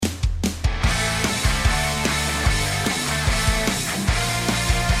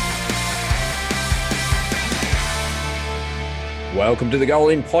Welcome to the Goal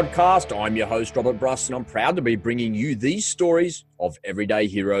In podcast. I'm your host, Robert Bruss, and I'm proud to be bringing you these stories of everyday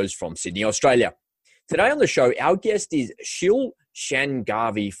heroes from Sydney, Australia. Today on the show, our guest is Shil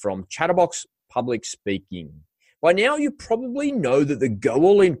Shangavi from Chatterbox Public Speaking. By now, you probably know that the Go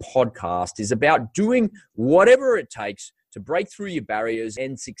All In podcast is about doing whatever it takes to break through your barriers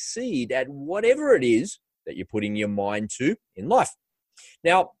and succeed at whatever it is that you're putting your mind to in life.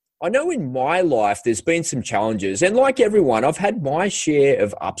 Now, I know in my life there's been some challenges, and like everyone, I've had my share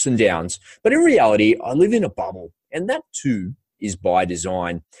of ups and downs. But in reality, I live in a bubble, and that too is by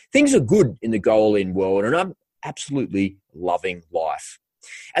design. Things are good in the Go All In world, and I'm absolutely loving life.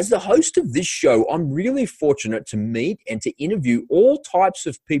 As the host of this show, I'm really fortunate to meet and to interview all types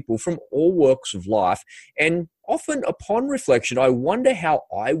of people from all walks of life, and often upon reflection, I wonder how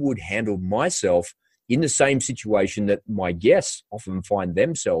I would handle myself in the same situation that my guests often find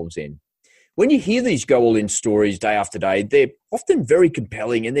themselves in. When you hear these Go All In stories day after day, they're often very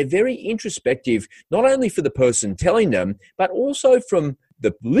compelling and they're very introspective, not only for the person telling them, but also from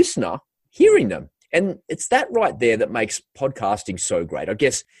the listener hearing them. And it's that right there that makes podcasting so great. I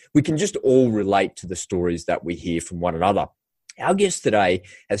guess we can just all relate to the stories that we hear from one another. Our guest today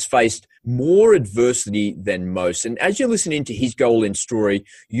has faced more adversity than most. And as you're listening to his Go All In story,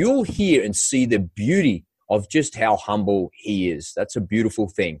 you'll hear and see the beauty of just how humble he is. That's a beautiful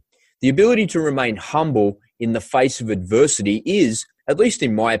thing. The ability to remain humble in the face of adversity is, at least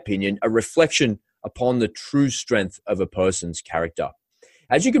in my opinion, a reflection upon the true strength of a person's character.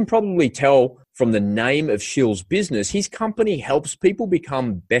 As you can probably tell from the name of Shil's business, his company helps people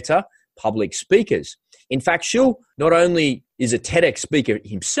become better public speakers. In fact, Shil not only is a TEDx speaker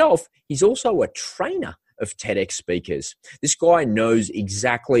himself, he's also a trainer of TEDx speakers. This guy knows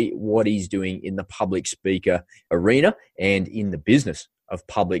exactly what he's doing in the public speaker arena and in the business of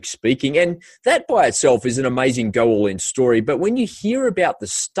public speaking. And that by itself is an amazing Go All In story. But when you hear about the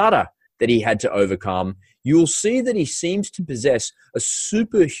stutter that he had to overcome, you'll see that he seems to possess a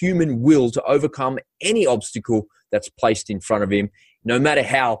superhuman will to overcome any obstacle that's placed in front of him, no matter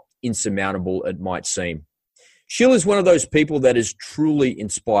how insurmountable it might seem. Shil is one of those people that has truly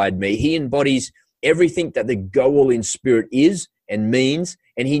inspired me. He embodies everything that the Go All In spirit is and means,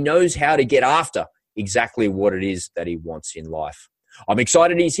 and he knows how to get after exactly what it is that he wants in life. I'm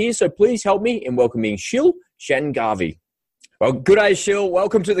excited he's here, so please help me in welcoming Shil Shangavi. Well, good day, Shil.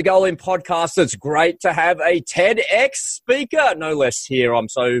 Welcome to the Go All In podcast. It's great to have a TEDx speaker, no less, here. I'm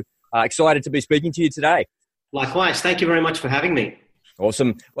so excited to be speaking to you today. Likewise. Thank you very much for having me.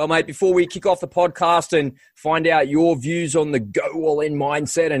 Awesome. Well, mate, before we kick off the podcast and find out your views on the Go All In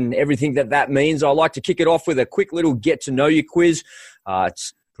mindset and everything that means, I'd like to kick it off with a quick little get-to-know-you quiz.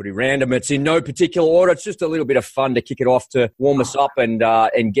 It's pretty random. It's in no particular order. It's just a little bit of fun to kick it off to warm us up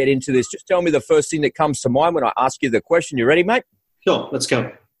and get into this. Just tell me the first thing that comes to mind when I ask you the question. You ready, mate? Sure. Let's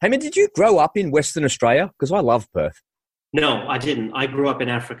go. Hey, man, did you grow up in Western Australia? Because I love Perth. No, I didn't. I grew up in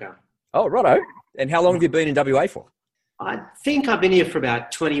Africa. Oh, righto. And how long have you been in WA for? I think I've been here for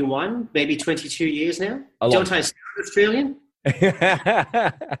about 21, maybe 22 years now. Don't I sound Australian?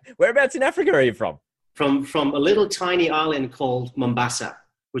 Whereabouts in Africa are you from? From a little tiny island called Mombasa,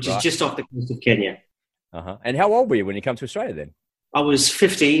 which is just off the coast of Kenya. Uh-huh. And how old were you when you came to Australia then? I was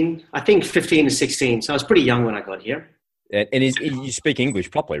 15, I think 15 to 16. So I was pretty young when I got here. And you speak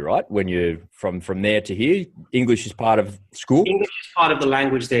English properly, right? When you're from there to here, English is part of school? English is part of the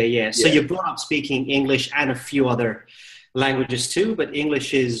language there, yeah. So you're brought up speaking English and a few other languages too, but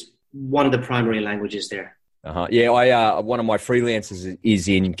English is one of the primary languages there. Uh-huh. Yeah, one of my freelancers is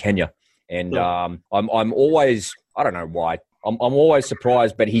in Kenya, and I'm always, I don't know why, I'm always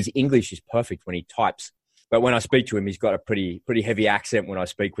surprised, but his English is perfect when he types. But when I speak to him, he's got a pretty heavy accent when I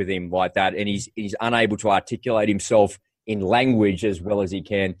speak with him like that, and he's unable to articulate himself in language as well as he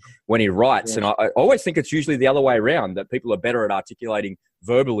can when he writes. Yeah. And I always think it's usually the other way around, that people are better at articulating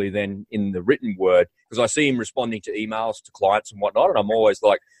verbally than in the written word, because I see him responding to emails to clients and whatnot, and I'm always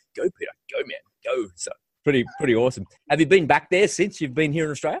like, go Peter, go man, go. So pretty awesome. Have you been back there since you've been here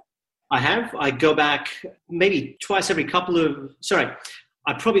in Australia? I have. I go back maybe twice every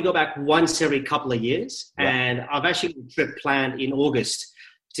I probably go back once every couple of years. Right. And I've actually got a trip planned in August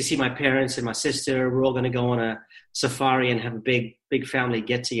to see my parents and my sister. We're all going to go on a safari and have a big family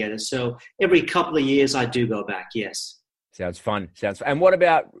get together. So every couple of years I do go back. Yes. Sounds fun. And what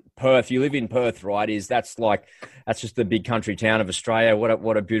about Perth? You live in Perth, right? That's just the big country town of Australia.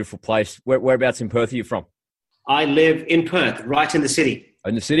 What a beautiful place. Whereabouts in Perth are you from? I live in Perth, right in the city.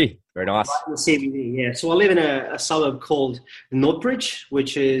 In the city. Very nice. Right in the CBD, yeah. So I live in a suburb called Northbridge,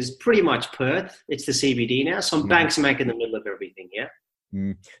 which is pretty much Perth. It's the CBD now. So I'm bang smack in the middle of everything, yeah.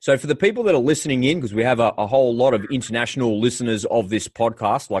 So for the people that are listening in, because we have a whole lot of international listeners of this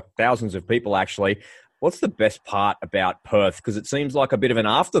podcast, like thousands of people actually, what's the best part about Perth? Because it seems like a bit of an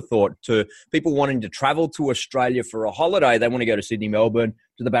afterthought to people wanting to travel to Australia for a holiday. They want to go to Sydney, Melbourne,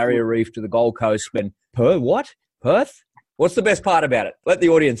 to the Barrier Reef, to the Gold Coast. And Perth? What's the best part about it? Let the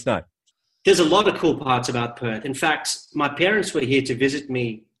audience know. There's a lot of cool parts about Perth. In fact, my parents were here to visit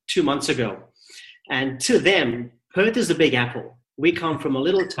me 2 months ago. And to them, Perth is the Big Apple. We come from a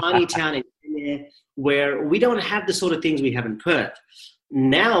little tiny town in Kenya where we don't have the sort of things we have in Perth.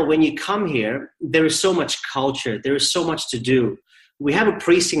 Now, when you come here, there is so much culture. There is so much to do. We have a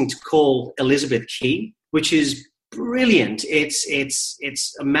precinct called Elizabeth Quay, which is brilliant. It's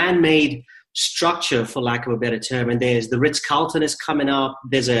a man-made structure, for lack of a better term. And there's the Ritz-Carlton is coming up.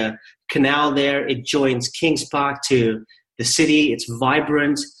 There's a canal there. It joins Kings Park to the city. It's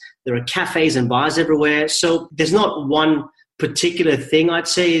vibrant. There are cafes and bars everywhere. So there's not one particular thing I'd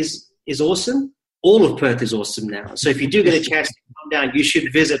say is awesome. All of Perth is awesome now. So if you do get a chance to come down, you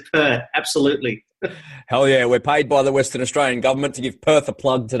should visit Perth. Absolutely. Hell yeah. We're paid by the Western Australian government to give Perth a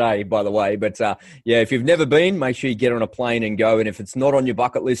plug today, by the way. But if you've never been, make sure you get on a plane and go. And if it's not on your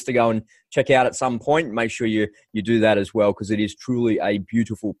bucket list to go and check out at some point, make sure you do that as well, because it is truly a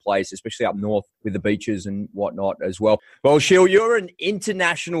beautiful place, especially up north with the beaches and whatnot as well. Well, Shil, you're an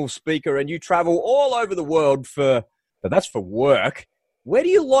international speaker and you travel all over the world but that's for work. Where do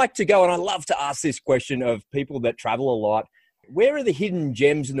you like to go? And I love to ask this question of people that travel a lot. Where are the hidden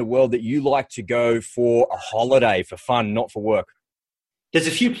gems in the world that you like to go for a holiday, for fun, not for work? There's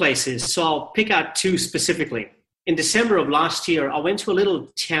a few places, so I'll pick out two specifically. In December of last year, I went to a little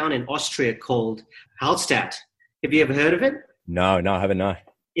town in Austria called Hallstatt. Have you ever heard of it? No, I haven't, no.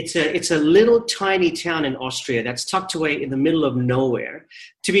 It's a little tiny town in Austria that's tucked away in the middle of nowhere.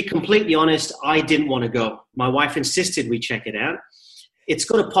 To be completely honest, I didn't want to go. My wife insisted we check it out. It's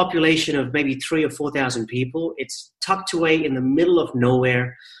got a population of maybe 3,000 or 4,000 people. It's tucked away in the middle of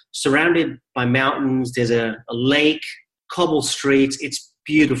nowhere, surrounded by mountains. There's a lake, cobble streets. It's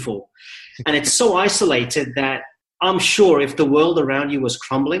beautiful. And it's so isolated that I'm sure if the world around you was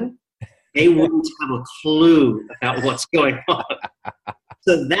crumbling, they wouldn't have a clue about what's going on.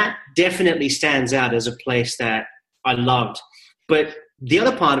 So that definitely stands out as a place that I loved. But the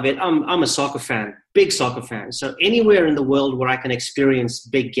other part of it, I'm a soccer fan, big soccer fan. So anywhere in the world where I can experience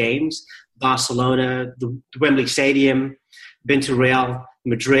big games, Barcelona, the Wembley Stadium, been to Real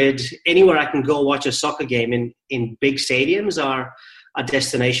Madrid, anywhere I can go watch a soccer game in big stadiums are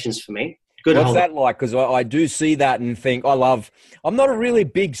destinations for me. What's that like? Because I do see that and think I'm not a really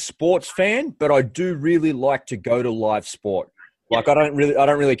big sports fan, but I do really like to go to live sport. Like I don't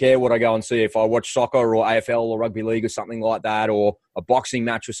really care what I go and see if I watch soccer or AFL or rugby league or something like that, or a boxing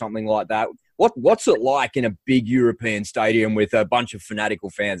match or something like that. What's it like in a big European stadium with a bunch of fanatical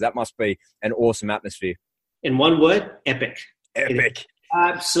fans? That must be an awesome atmosphere. In one word, epic. Epic.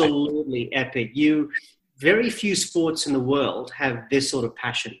 Absolutely epic. Very few sports in the world have this sort of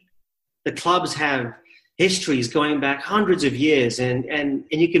passion. The clubs have histories going back hundreds of years, and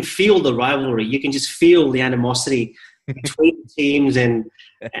you can feel the rivalry. You can just feel the animosity between the teams, and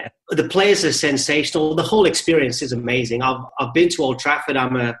the players are sensational. The whole experience is amazing. I've been to Old Trafford.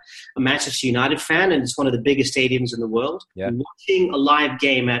 I'm a Manchester United fan, and it's one of the biggest stadiums in the world. Yeah. Watching a live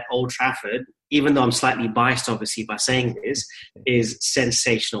game at Old Trafford, even though I'm slightly biased, obviously, by saying this, is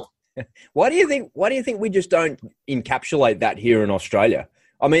sensational. Why do you think we just don't encapsulate that here in Australia?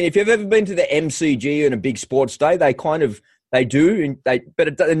 I mean, if you've ever been to the MCG in a big sports day, they do,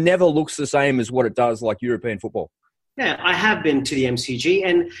 but it never looks the same as what it does like European football. Yeah, I have been to the MCG,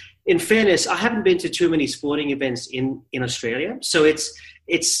 and in fairness, I haven't been to too many sporting events in Australia, so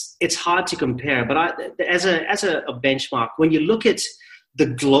it's hard to compare. But as a benchmark, when you look at the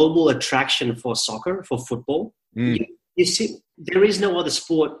global attraction for soccer, for football, you see there is no other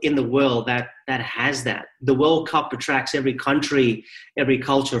sport in the world that has that. The World Cup attracts every country, every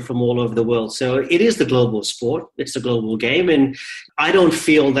culture from all over the world. So it is the global sport. It's the global game, and I don't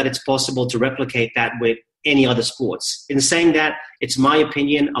feel that it's possible to replicate that with any other sports. In saying that, it's my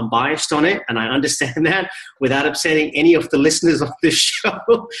opinion. I'm biased on it, and I understand that without upsetting any of the listeners of this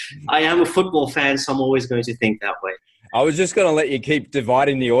show. I am a football fan, so I'm always going to think that way. I was just going to let you keep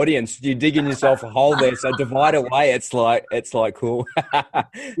dividing the audience. You're digging yourself a hole there, so divide away. It's like cool.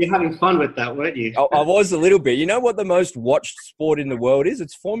 You're having fun with that, weren't you? I was a little bit. You know what the most watched sport in the world is?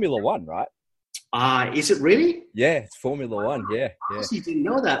 It's Formula One, right? Is it really? Yeah, it's Formula One. Yeah. I honestly didn't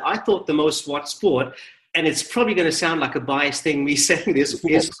know that. I thought the most watched sport And it's probably going to sound like a biased thing, me saying this, is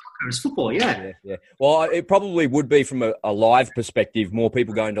soccer, is football, yeah. Yeah. Well, it probably would be from a live perspective, more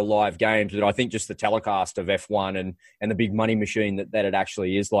people going to live games, but I think just the telecast of F1 and the big money machine that it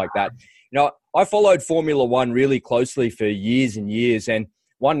actually is like that. I followed Formula One really closely for years and years, and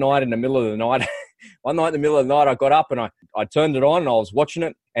one night in the middle of the night, I got up and I turned it on and I was watching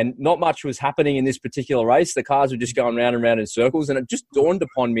it, and not much was happening in this particular race. The cars were just going round and round in circles, and it just dawned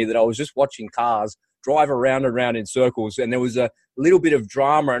upon me that I was just watching cars drive around and round in circles, and there was a little bit of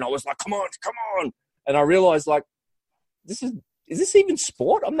drama, and I was like, come on. And I realized, like, is this even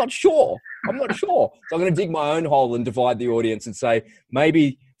sport? I'm not sure. So I'm going to dig my own hole and divide the audience and say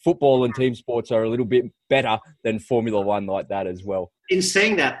maybe football and team sports are a little bit better than Formula One like that as well. In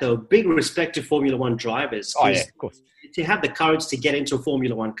saying that, though, big respect to Formula One drivers. Oh, yeah, of course. To have the courage to get into a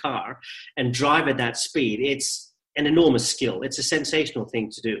Formula One car and drive at that speed, it's an enormous skill. It's a sensational thing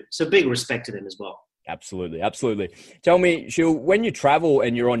to do. So big respect to them as well. Absolutely. Tell me, Shil, when you travel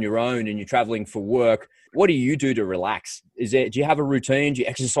and you're on your own and you're traveling for work, what do you do to relax? Do you have a routine? Do you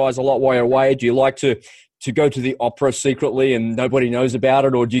exercise a lot while you're away? Do you like to go to the opera secretly and nobody knows about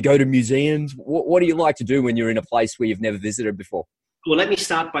it? Or do you go to museums? What do you like to do when you're in a place where you've never visited before? Well, let me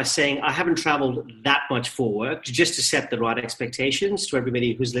start by saying I haven't traveled that much for work, just to set the right expectations to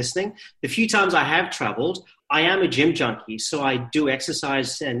everybody who's listening. The few times I have traveled, I am a gym junkie, so I do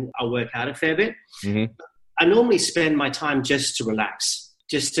exercise and I work out a fair bit. Mm-hmm. I normally spend my time just to relax,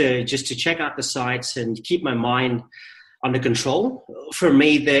 just to check out the sights and keep my mind under control. For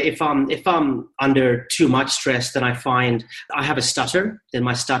me, if I'm under too much stress, then I find I have a stutter. Then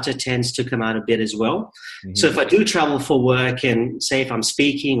my stutter tends to come out a bit as well. Mm-hmm. So if I do travel for work, and say if I'm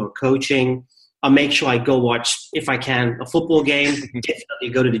speaking or coaching, I'll make sure I go watch, if I can, a football game. Definitely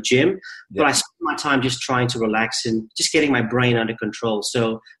go to the gym. Yeah. But I spend my time just trying to relax and just getting my brain under control,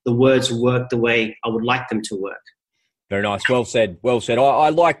 so the words work the way I would like them to work. Very nice. Well said. I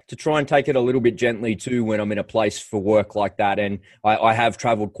like to try and take it a little bit gently too when I'm in a place for work like that. And I have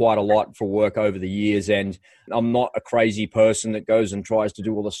traveled quite a lot for work over the years, and I'm not a crazy person that goes and tries to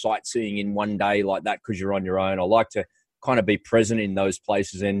do all the sightseeing in one day like that because you're on your own. I like to kind of be present in those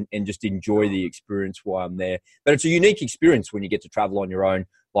places and just enjoy the experience while I'm there. But it's a unique experience when you get to travel on your own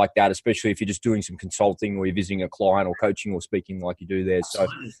like that, especially if you're just doing some consulting or you're visiting a client or coaching or speaking like you do there. So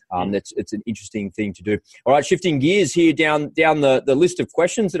it's an interesting thing to do. All right, shifting gears here down the list of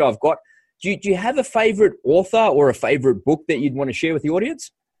questions that I've got. Do you have a favorite author or a favorite book that you'd want to share with the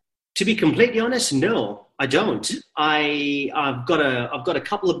audience? To be completely honest, no, I don't. I've got a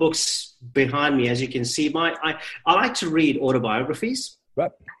couple of books behind me, as you can see. I like to read autobiographies.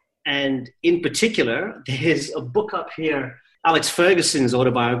 Right. And in particular, there's a book up here, Alex Ferguson's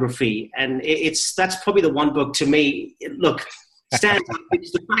autobiography, and that's probably the one book to me. Look, stands out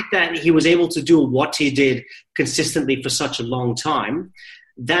because the fact that he was able to do what he did consistently for such a long time,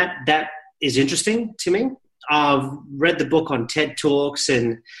 that is interesting to me. I've read the book on TED Talks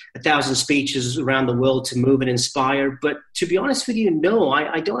and 1,000 speeches around the world to move and inspire. But to be honest with you, no,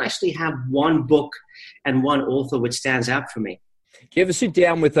 I don't actually have one book and one author which stands out for me. Do you ever sit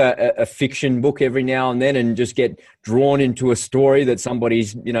down with a fiction book every now and then and just get drawn into a story that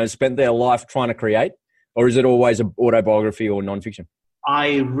somebody's, spent their life trying to create? Or is it always an autobiography or nonfiction?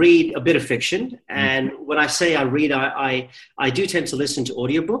 I read a bit of fiction. And when I say I read, I do tend to listen to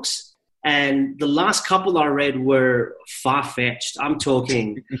audiobooks. And the last couple I read were far-fetched. I'm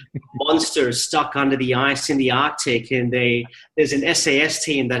talking monsters stuck under the ice in the Arctic, and there's an SAS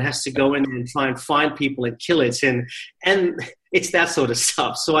team that has to go in and try and find people and kill it, and it's that sort of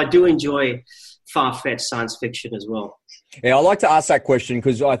stuff. So I do enjoy far-fetched science fiction as well. Yeah, I like to ask that question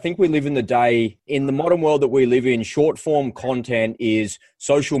because I think we live in the modern world that we live in, short-form content is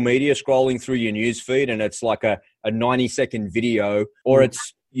social media scrolling through your news feed, and it's like a 90-second video, or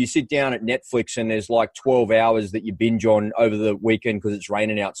it's you sit down at Netflix and there's like 12 hours that you binge on over the weekend because it's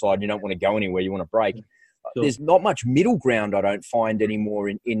raining outside and you don't want to go anywhere, you want to break. Sure. There's not much middle ground, I don't find anymore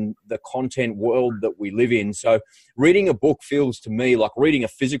in the content world that we live in. So reading a book feels to me like reading a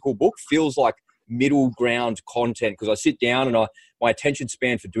physical book feels like middle ground content because I sit down and my attention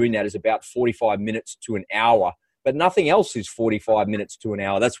span for doing that is about 45 minutes to an hour, but nothing else is 45 minutes to an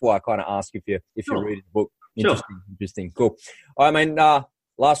hour. That's why I kind of ask if you're reading a book. Interesting. Cool. I mean,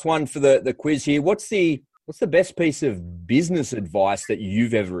 last one for the quiz here. What's the best piece of business advice that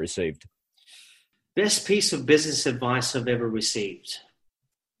you've ever received? Best piece of business advice I've ever received.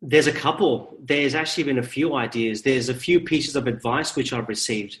 There's a couple. There's actually been a few ideas. There's a few pieces of advice which I've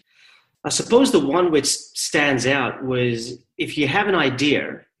received. I suppose the one which stands out was if you have an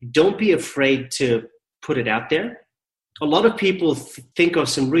idea, don't be afraid to put it out there. a lot of people think of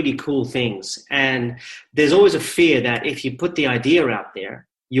some really cool things. And there's always a fear that if you put the idea out there,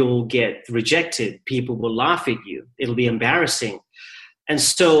 you'll get rejected. People will laugh at you. It'll be embarrassing. And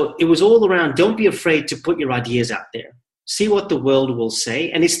so it was all around, don't be afraid to put your ideas out there. See what the world will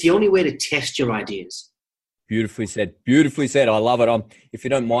say. And it's the only way to test your ideas. Beautifully said. Beautifully said. I love it. If you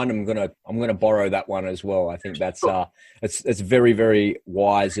don't mind, I'm gonna borrow that one as well. I think that's it's very, very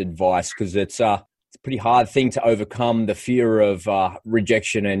wise advice, because it's a pretty hard thing to overcome, the fear of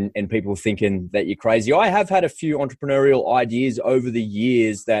rejection and people thinking that you're crazy. I have had a few entrepreneurial ideas over the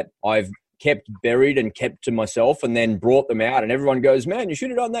years that I've kept buried and kept to myself, and then brought them out, and everyone goes, "Man, you should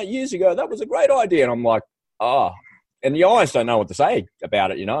have done that years ago. That was a great idea." And I'm like, and the eyes don't know what to say about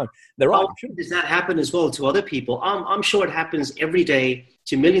it, They're right. Does that happen as well to other people? I'm sure it happens every day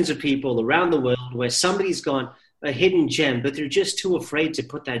to millions of people around the world, where somebody's gone a hidden gem, but they're just too afraid to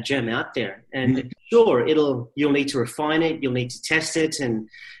put that gem out there. And sure, you'll need to refine it. You'll need to test it and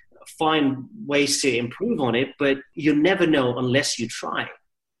find ways to improve on it, but you'll never know unless you try.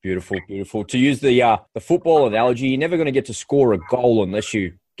 Beautiful, beautiful. To use the football analogy, you're never going to get to score a goal unless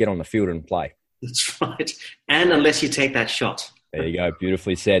you get on the field and play. That's right. And unless you take that shot. There you go.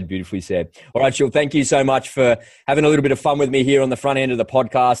 Beautifully said. Beautifully said. All right, Shil, thank you so much for having a little bit of fun with me here on the front end of the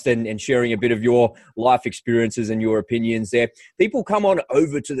podcast and sharing a bit of your life experiences and your opinions there. People come on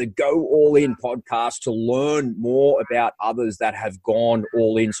over to the Go All In podcast to learn more about others that have gone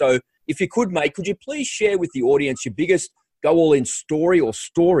all in. So if you could, mate, could you please share with the audience your biggest Go All In story or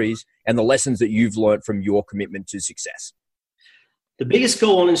stories and the lessons that you've learned from your commitment to success? The biggest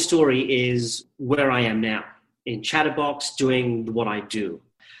Go All In story is where I am now, in Chatterbox, doing what I do.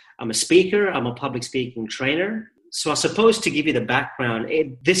 I'm a speaker. I'm a public speaking trainer. So I suppose, to give you the background,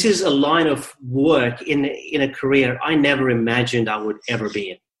 this is a line of work in a career I never imagined I would ever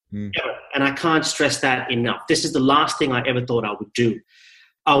be in. Ever. And I can't stress that enough. This is the last thing I ever thought I would do.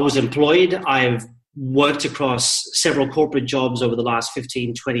 I was employed. I've worked across several corporate jobs over the last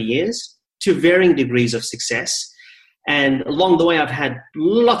 15, 20 years to varying degrees of success. And along the way, I've had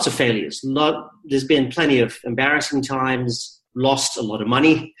lots of failures. There's been plenty of embarrassing times, lost a lot of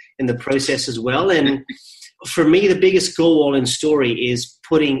money in the process as well. And for me, the biggest Go All In story is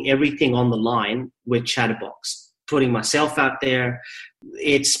putting everything on the line with Chatterbox, putting myself out there.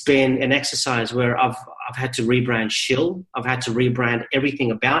 It's been an exercise where I've had to rebrand Shil. I've had to rebrand everything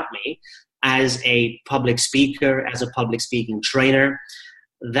about me as a public speaker, as a public speaking trainer.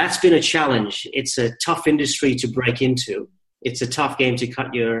 That's been a challenge. It's a tough industry to break into. It's a tough game to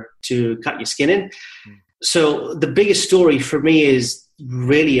cut your skin in. So the biggest story for me is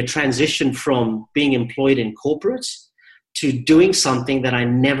really a transition from being employed in corporate to doing something that I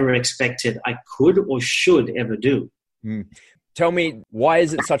never expected I could or should ever do. Tell me, why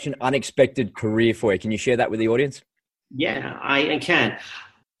is it such an unexpected career for you? Can you share that with the audience? Yeah, I can.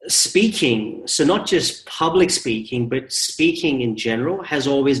 Speaking, so not just public speaking, but speaking in general has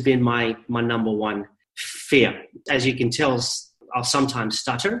always been my number one fear. As you can tell, I'll sometimes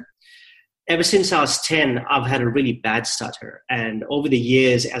stutter. Ever since I was 10, I've had a really bad stutter. And over the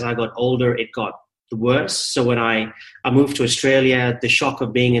years, as I got older, it got worse. So when I moved to Australia, the shock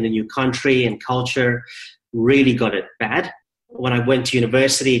of being in a new country and culture really got it bad. When I went to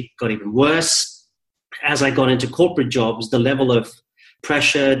university, it got even worse. As I got into corporate jobs, the level of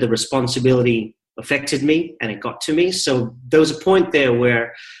pressure, the responsibility affected me, and it got to me. So there was a point there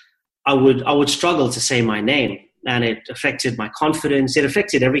where I would struggle to say my name, and it affected my confidence. It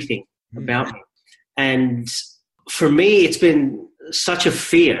affected everything about me. And for me, it's been such a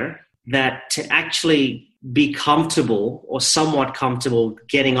fear that to actually be comfortable or somewhat comfortable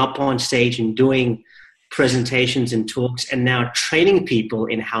getting up on stage and doing presentations and talks, and now training people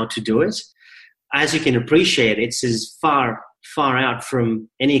in how to do it, as you can appreciate, it's as far out from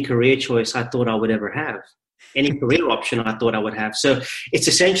any career choice I thought I would ever have, any career option I thought I would have. So it's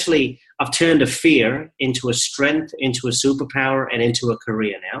essentially, I've turned a fear into a strength, into a superpower, and into a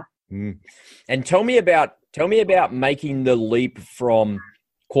career now. And tell me about making the leap from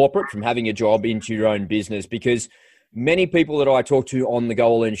corporate, from having a job, into your own business, because many people that I talk to on the Go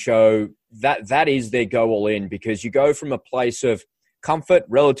All In show, that is their Go All In, because you go from a place of comfort,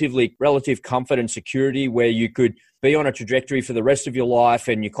 relative comfort and security, where you could be on a trajectory for the rest of your life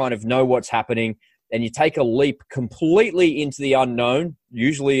and you kind of know what's happening, and you take a leap completely into the unknown,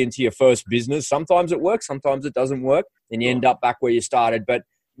 usually into your first business. Sometimes it works, sometimes it doesn't work, and you end up back where you started. But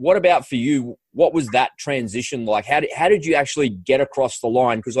what about for you? What was that transition like? How did you actually get across the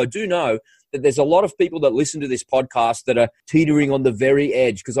line? Because I do know that there's a lot of people that listen to this podcast that are teetering on the very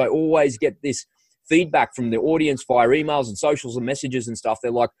edge, because I always get this feedback from the audience via emails and socials and messages and stuff.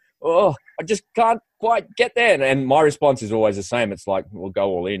 They're like, oh, I just can't quite get there. And my response is always the same. It's like, well, go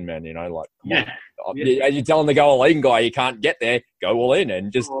all in, man. As you're telling the go all in guy, you can't get there, go all in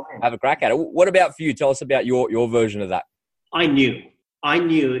and just have a crack at it. What about for you? Tell us about your version of that. I knew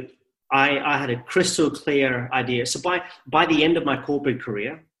I had a crystal clear idea. So by the end of my corporate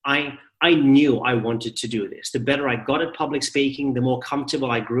career, I knew I wanted to do this. The better I got at public speaking, the more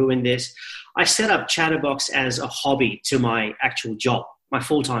comfortable I grew in this. I set up Chatterbox as a hobby to my actual job, my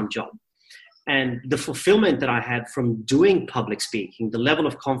full-time job. And the fulfillment that I had from doing public speaking, the level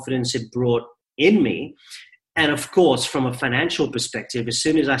of confidence it brought in me, and of course, from a financial perspective, as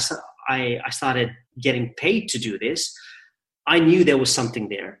soon as I started getting paid to do this, I knew there was something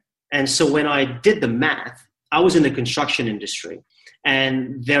there. And so when I did the math, I was in the construction industry.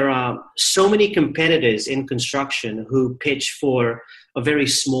 And there are so many competitors in construction who pitch for a very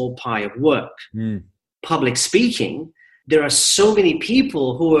small pie of work. Public speaking, there are so many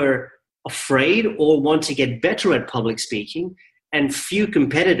people who are afraid or want to get better at public speaking, and few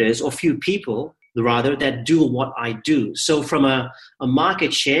competitors, or few people rather, that do what I do. So from a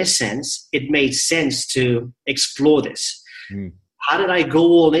market share sense, it made sense to explore this. How did I go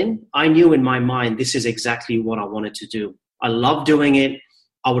all in? I knew in my mind, this is exactly what I wanted to do. I love doing it.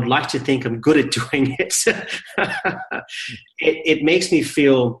 I would like to think I'm good at doing it. It makes me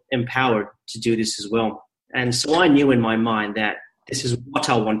feel empowered to do this as well. And so I knew in my mind that this is what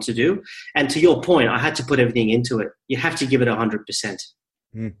I want to do. And to your point, I had to put everything into it. You have to give it 100%.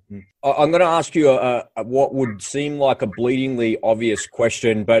 Mm-hmm. I'm going to ask you what would seem like a bleedingly obvious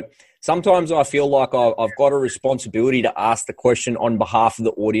question, but sometimes I feel like I've got a responsibility to ask the question on behalf of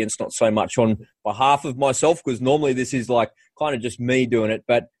the audience, not so much on behalf of myself, because normally this is like kind of just me doing it.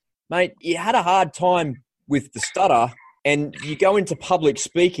 But, mate, you had a hard time with the stutter and you go into public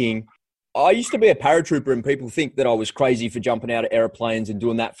speaking. I used to be a paratrooper and people think that I was crazy for jumping out of airplanes and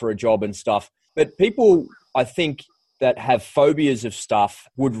doing that for a job and stuff. But people, I think, that have phobias of stuff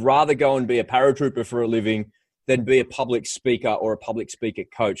would rather go and be a paratrooper for a living than be a public speaker or a public speaker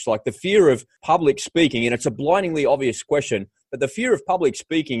coach. Like the fear of public speaking, and it's a blindingly obvious question, but the fear of public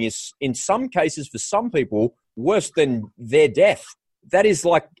speaking is in some cases for some people worse than their death. That is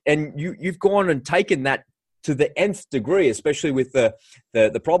like, and you've gone and taken that to the nth degree, especially with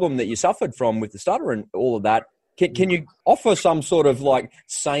the problem that you suffered from with the stutter and all of that. Can you offer some sort of like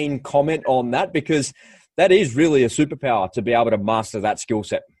sane comment on that? Because that is really a superpower to be able to master that skill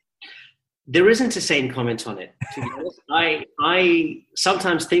set. There isn't a sane comment on it. To be honest. I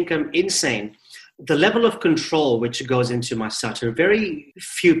sometimes think I'm insane. The level of control which goes into my stutter, very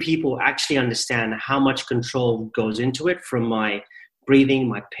few people actually understand how much control goes into it, from my breathing,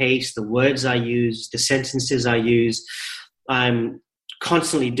 my pace, the words I use, the sentences I use. I'm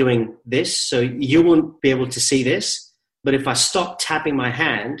constantly doing this, so you won't be able to see this. But if I stop tapping my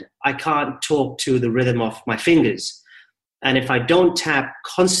hand, I can't talk to the rhythm of my fingers. And if I don't tap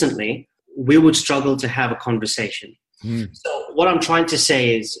constantly, we would struggle to have a conversation. So what I'm trying to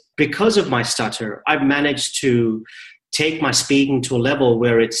say is, because of my stutter, I've managed to take my speaking to a level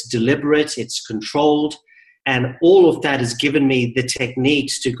where it's deliberate, it's controlled, and all of that has given me the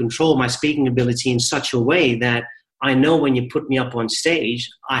techniques to control my speaking ability in such a way that I know when you put me up on stage,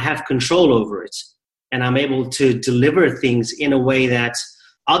 I have control over it. And I'm able to deliver things in a way that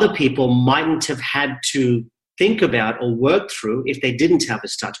other people mightn't have had to think about or work through if they didn't have a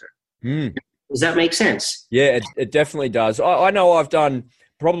stutter. Does that make sense? Yeah, it definitely does. I know I've done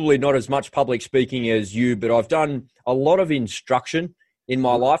probably not as much public speaking as you, but I've done a lot of instruction in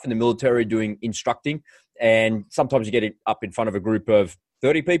my life in the military, doing instructing. And sometimes you get up in front of a group of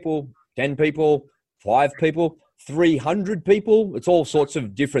 30 people, 10 people, 5 people, 300 people. It's all sorts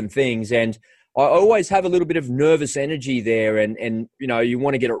of different things. And I always have a little bit of nervous energy there, and you know, you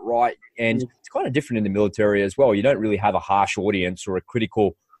want to get it right. And it's kind of different in the military as well. You don't really have a harsh audience or a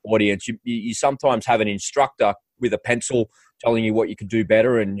critical audience. You sometimes have an instructor with a pencil telling you what you could do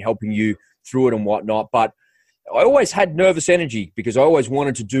better and helping you through it and whatnot. But I always had nervous energy because I always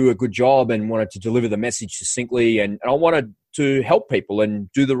wanted to do a good job and wanted to deliver the message succinctly, and I wanted to help people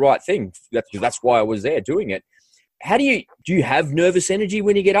and do the right thing. That's why I was there doing it. How do you have nervous energy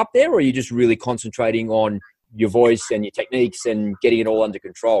when you get up there, or are you just really concentrating on your voice and your techniques and getting it all under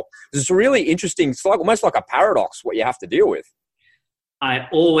control? It's really interesting. It's like almost like a paradox what you have to deal with. I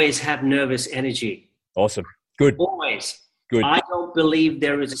always have nervous energy. Awesome. Good. Always. Good. I don't believe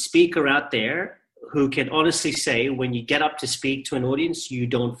there is a speaker out there who can honestly say when you get up to speak to an audience, you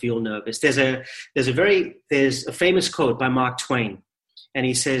don't feel nervous. There's a famous quote by Mark Twain, and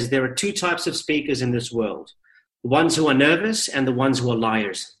he says, there are 2 types of speakers in this world. The ones who are nervous and the ones who are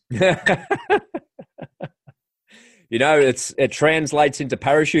liars. it translates into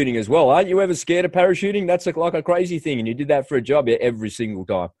parachuting as well. Aren't you ever scared of parachuting? That's like a crazy thing. And you did that for a job every single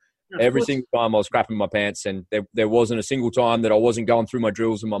time. Every single time I was crapping my pants, and there wasn't a single time that I wasn't going through my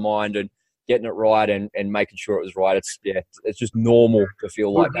drills in my mind and getting it right and making sure it was right. It's just normal to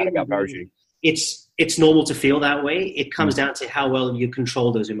feel like that about parachuting. It's normal to feel that way. It comes down to how well you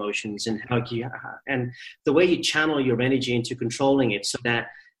control those emotions and and the way you channel your energy into controlling it, so that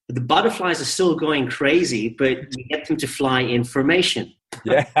the butterflies are still going crazy, but you get them to fly in formation.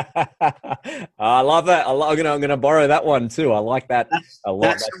 Yeah, I love that. I'm gonna borrow that one too. I like that a lot.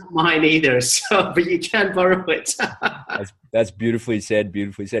 That's not mine either. So, but you can borrow it. That's beautifully said.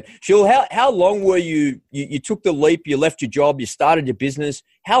 Beautifully said. Shil, how long were you took the leap? You left your job. You started your business.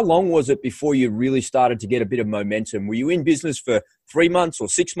 How long was it before you really started to get a bit of momentum? Were you in business for 3 months or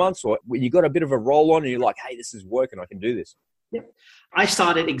 6 months, or you got a bit of a roll on and you're like, hey, this is working. I can do this. Yep. I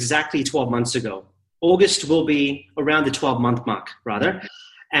started exactly 12 months ago. August will be around the 12-month mark, rather.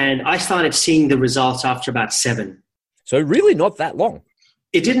 And I started seeing the results after about 7. So really not that long.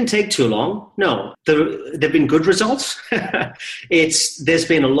 It didn't take too long. No, there've been good results. There's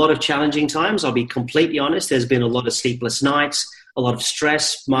been a lot of challenging times. I'll be completely honest. There's been a lot of sleepless nights, a lot of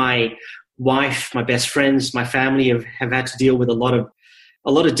stress. My wife, my best friends, my family have had to deal with a lot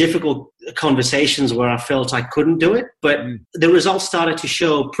of difficult conversations where I felt I couldn't do it. But the results started to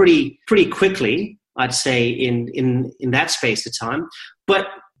show pretty quickly, I'd say, in that space of time. But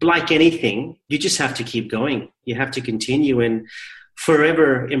like anything, you just have to keep going. You have to continue and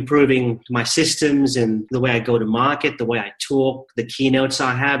forever improving my systems and the way I go to market, the way I talk, the keynotes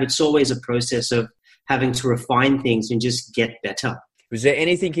I have. It's always a process of having to refine things and just get better. Was there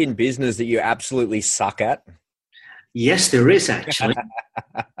anything in business that you absolutely suck at? Yes, there is actually.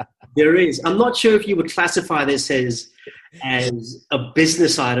 There is. I'm not sure if you would classify this as a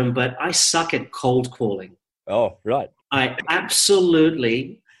business item, but I suck at cold calling. Oh, right. I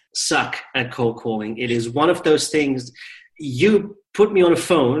absolutely suck at cold calling. It is one of those things. You put me on a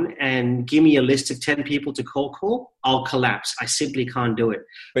phone and give me a list of 10 people to cold call, I'll collapse. I simply can't do it.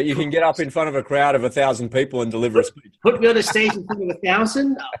 But you can get up in front of a crowd of 1,000 people and deliver a speech. Put me on a stage in front of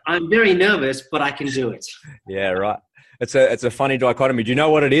 1,000. I'm very nervous, but I can do it. Yeah, right. It's a funny dichotomy. Do you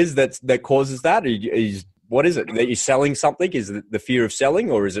know what it is that causes that? What is it? That you're selling something? Is it the fear of selling,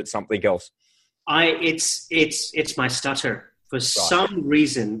 or is it something else? It's my stutter. For some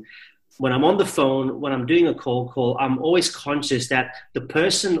reason, when I'm on the phone, when I'm doing a cold call, I'm always conscious that the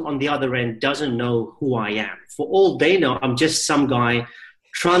person on the other end doesn't know who I am. For all they know, I'm just some guy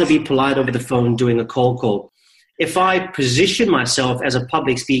trying to be polite over the phone doing a cold call. If I position myself as a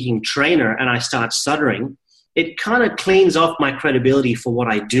public speaking trainer and I start stuttering, it kind of cleans off my credibility for what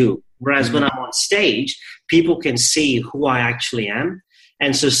I do. Whereas when I'm on stage, people can see who I actually am.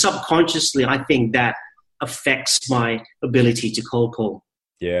 And so subconsciously, I think that affects my ability to cold call.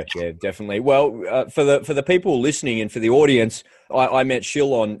 Yeah, definitely. Well, for the people listening and for the audience, I met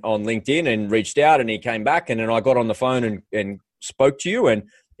Shil on LinkedIn and reached out, and he came back, and then I got on the phone and spoke to you and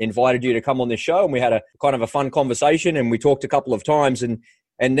invited you to come on the show, and we had a kind of a fun conversation, and we talked a couple of times, and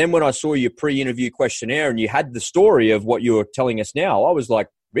then when I saw your pre-interview questionnaire and you had the story of what you're telling us now, I was like,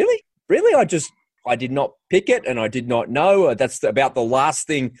 really? I did not pick it, and I did not know. That's about the last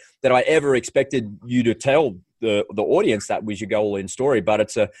thing that I ever expected you to tell the audience. That was your goal-in story, but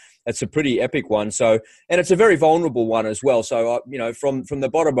it's a pretty epic one. So, and it's a very vulnerable one as well. So, from the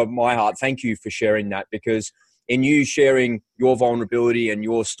bottom of my heart, thank you for sharing that, because in you sharing your vulnerability and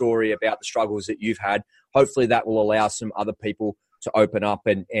your story about the struggles that you've had, hopefully that will allow some other people to open up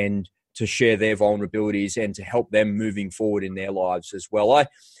and to share their vulnerabilities and to help them moving forward in their lives as well.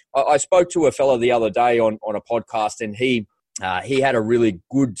 I spoke to a fellow the other day on a podcast, and he had a really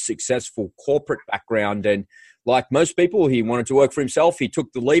good, successful corporate background. And like most people, he wanted to work for himself. He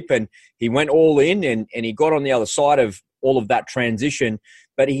took the leap and he went all in, and he got on the other side of all of that transition,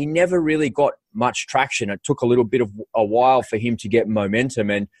 but he never really got much traction. It took a little bit of a while for him to get momentum.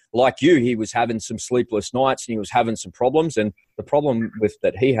 And like you, he was having some sleepless nights and he was having some problems. And the problem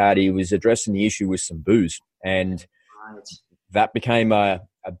that he had, he was addressing the issue with some booze. And that became a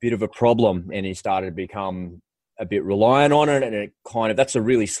bit of a problem, and he started to become a bit reliant on it. And it that's a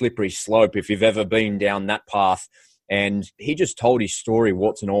really slippery slope if you've ever been down that path. And he just told his story,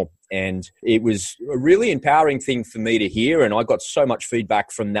 warts and all. And it was a really empowering thing for me to hear. And I got so much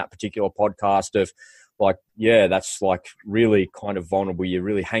feedback from that particular podcast of like, yeah, that's like really kind of vulnerable. You're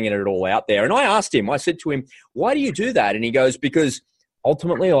really hanging it all out there. And I asked him, I said to him, why do you do that? And he goes, because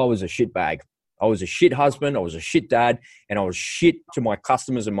ultimately I was a shit bag. I was a shit husband. I was a shit dad, and I was shit to my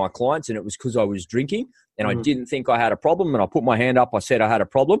customers and my clients. And it was because I was drinking, and I didn't think I had a problem. And I put my hand up. I said I had a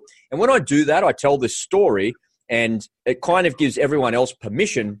problem. And when I do that, I tell this story. And it kind of gives everyone else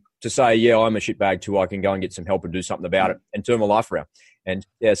permission to say, yeah, I'm a shitbag too. I can go and get some help and do something about it and turn my life around. And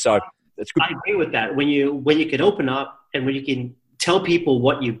yeah, so that's good. I agree with that. When you can open up and when you can tell people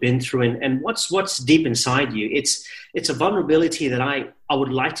what you've been through and what's deep inside you, it's a vulnerability that I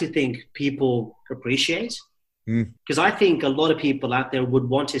would like to think people appreciate. Because I think a lot of people out there would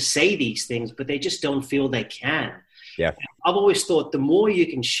want to say these things, but they just don't feel they can. Yeah. I've always thought the more you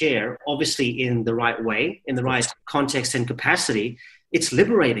can share, obviously in the right way, in the right context and capacity, it's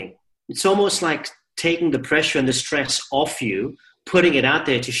liberating. It's almost like taking the pressure and the stress off you, putting it out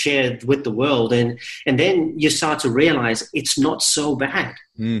there to share with the world. And then you start to realize it's not so bad.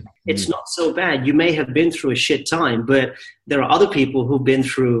 It's not so bad. You may have been through a shit time, but there are other people who've been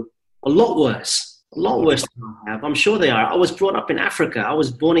through a lot worse than I have. I'm sure they are. I was brought up in Africa. I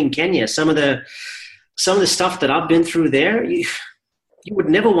was born in Kenya. Some of the stuff that I've been through there, you would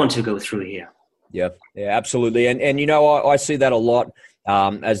never want to go through here. Yeah, absolutely. And you know, I see that a lot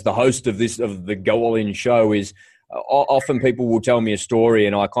as the host of the Go All In show is often people will tell me a story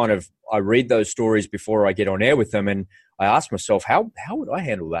and I read those stories before I get on air with them. And I ask myself, how would I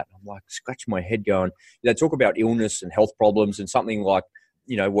handle that? I'm like scratching my head going, they talk about illness and health problems and something like,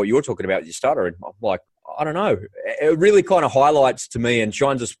 you know, what you're talking about, your stutter. And I'm like, I don't know. It really kind of highlights to me and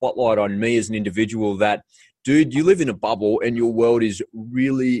shines a spotlight on me as an individual that, dude, you live in a bubble and your world is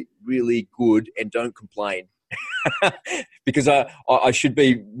really, really good and don't complain. Because I should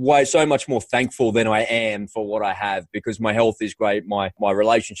be so much more thankful than I am for what I have, because my health is great. My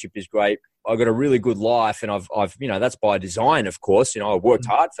relationship is great. I've got a really good life, and I've you know, that's by design, of course. You know, I worked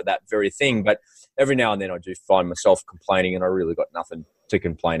hard for that very thing, but every now and then I do find myself complaining, and I really got nothing to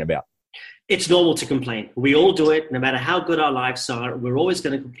complain about. It's normal to complain. We all do it. No matter how good our lives are, we're always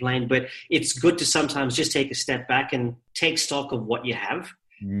going to complain, but it's good to sometimes just take a step back and take stock of what you have.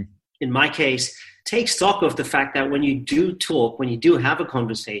 In my case, take stock of the fact that when you do talk, when you do have a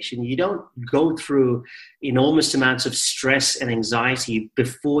conversation, you don't go through enormous amounts of stress and anxiety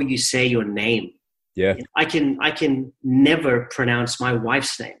before you say your name. Yeah. I can never pronounce my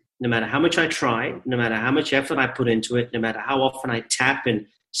wife's name, no matter how much I try, no matter how much effort I put into it, no matter how often I tap and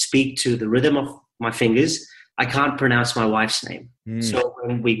speak to the rhythm of my fingers, I can't pronounce my wife's name. So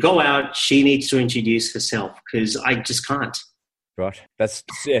when we go out, she needs to introduce herself because I just can't. Right. That's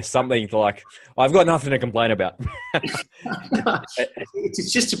something like, I've got nothing to complain about.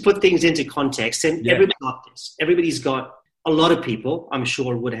 It's just to put things into context. And everybody's got this. Everybody's got, a lot of people, I'm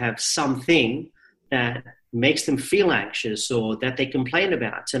sure, would have something that makes them feel anxious or that they complain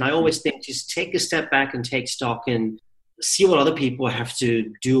about. And I always think just take a step back and take stock and see what other people have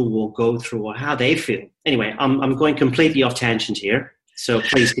to do or go through or how they feel. Anyway, I'm going completely off tangent here. So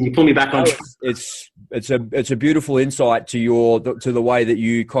please, can you pull me back on? It's a beautiful insight to the way that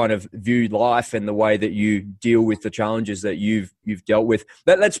you kind of view life and the way that you deal with the challenges that you've dealt with.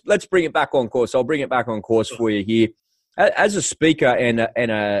 Let's bring it back on course. I'll bring it back on course for you here. As a speaker and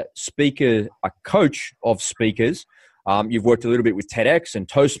a coach of speakers, you've worked a little bit with TEDx and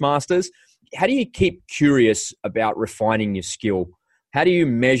Toastmasters. How do you keep curious about refining your skill? How do you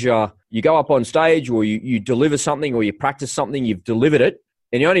measure, you go up on stage or you deliver something or you practice something, you've delivered it,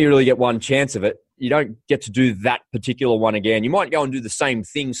 and you only really get one chance of it. You don't get to do that particular one again. You might go and do the same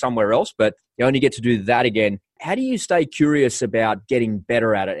thing somewhere else, but you only get to do that again. How do you stay curious about getting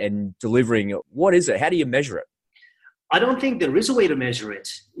better at it and delivering it? What is it? How do you measure it? I don't think there is a way to measure it.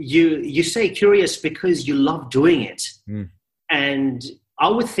 You stay curious because you love doing it. And I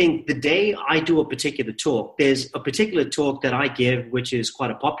would think the day I do a particular talk, there's a particular talk that I give, which is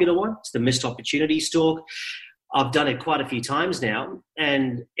quite a popular one. It's the Missed Opportunities talk. I've done it quite a few times now.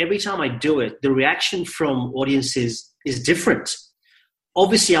 And every time I do it, the reaction from audiences is different.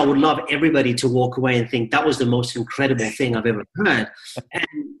 Obviously, I would love everybody to walk away and think that was the most incredible thing I've ever heard. And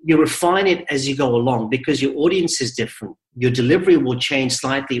you refine it as you go along because your audience is different. Your delivery will change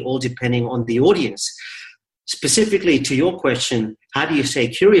slightly, all depending on the audience. Specifically to your question, how do you stay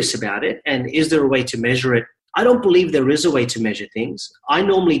curious about it? And is there a way to measure it? I don't believe there is a way to measure things. I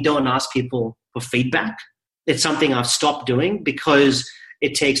normally don't ask people for feedback. It's something I've stopped doing because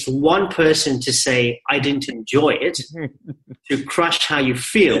it takes one person to say, I didn't enjoy it, to crush how you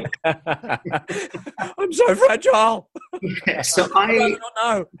feel. I'm so fragile. Yeah, so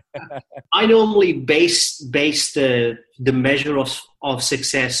I normally base the measure of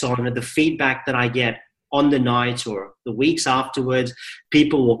success on the feedback that I get on the night or the weeks afterwards.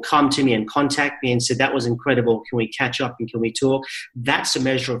 People will come to me and contact me and say, that was incredible. Can we catch up and can we talk? That's a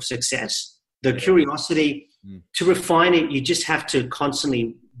measure of success. The curiosity, to refine it, you just have to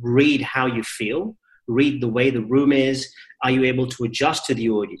constantly read how you feel, read the way the room is. Are you able to adjust to the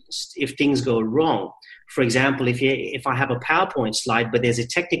audience? If things go wrong, For example, if I have a PowerPoint slide, but there's a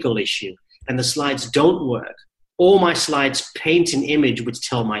technical issue and the slides don't work, all my slides paint an image which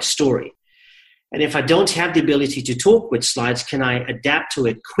tell my story. And if I don't have the ability to talk with slides, can I adapt to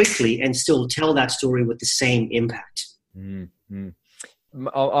it quickly and still tell that story with the same impact? Mm-hmm.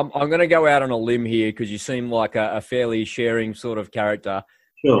 I'm going to go out on a limb here because you seem like a fairly sharing sort of character.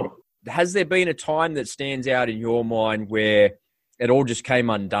 Sure. Has there been a time that stands out in your mind where it all just came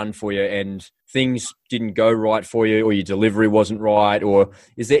undone for you and things didn't go right for you, or your delivery wasn't right? Or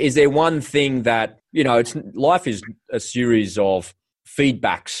is there one thing that, life is a series of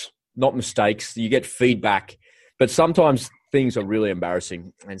feedbacks, not mistakes. You get feedback, but sometimes things are really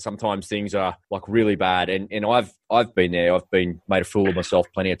embarrassing and sometimes things are like really bad. And I've been there. I've been made a fool of myself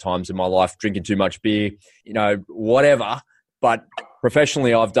plenty of times in my life, drinking too much beer, whatever. But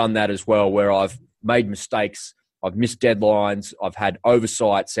professionally, I've done that as well, where I've made mistakes. I've missed deadlines. I've had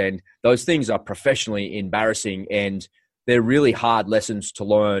oversights, and those things are professionally embarrassing, and they're really hard lessons to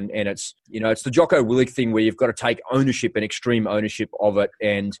learn. And it's the Jocko Willink thing where you've got to take ownership and extreme ownership of it.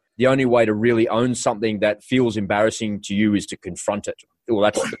 And the only way to really own something that feels embarrassing to you is to confront it. Well,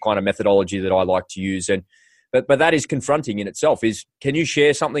 that's the kind of methodology that I like to use. But that is confronting in itself. Can you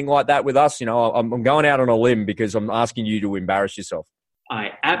share something like that with us? I'm going out on a limb because I'm asking you to embarrass yourself.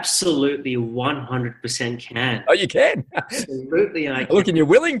 I absolutely 100% can. Oh, you can? Absolutely, I can. Look, and you're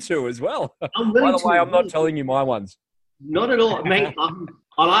willing to as well. I'm willing to. By the way, I'm not telling you my ones. Not at all, mate.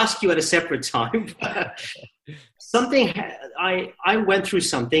 I'll ask you at a separate time. I went through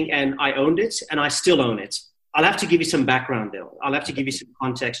something and I owned it, and I still own it. I'll have to give you some background though. I'll have to give you some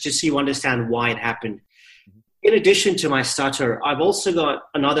context just so you understand why it happened. In addition to my stutter, I've also got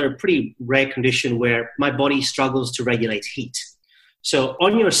another pretty rare condition where my body struggles to regulate heat. So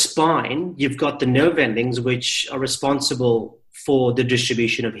on your spine, you've got the nerve endings which are responsible for the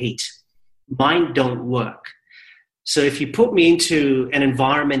distribution of heat. Mine don't work. So if you put me into an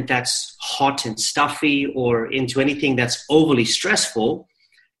environment that's hot and stuffy, or into anything that's overly stressful,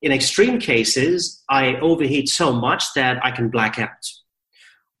 in extreme cases, I overheat so much that I can black out,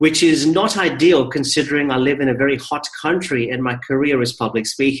 which is not ideal considering I live in a very hot country and my career is public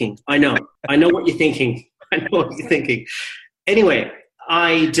speaking. I know what you're thinking. Anyway,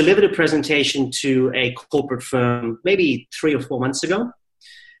 I delivered a presentation to a corporate firm maybe 3 or 4 months ago.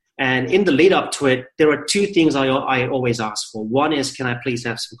 And in the lead up to it, there are 2 things I always ask for. One is, can I please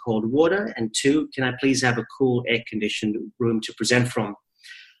have some cold water? And 2, can I please have a cool air-conditioned room to present from?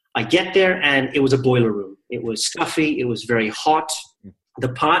 I get there and it was a boiler room. It was stuffy. It was very hot. The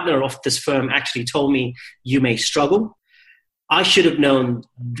partner of this firm actually told me, you may struggle. I should have known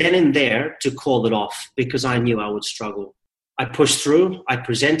then and there to call it off because I knew I would struggle. I pushed through, I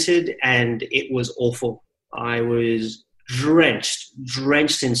presented, and it was awful. I was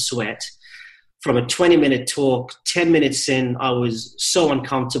drenched in sweat. From a 20-minute talk, 10 minutes in, I was so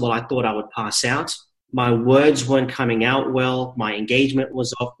uncomfortable, I thought I would pass out. My words weren't coming out well. My engagement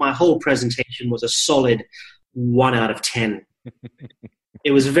was off. My whole presentation was a solid 1 out of 10.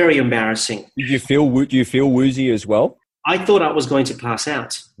 It was very embarrassing. Do you feel woozy as well? I thought I was going to pass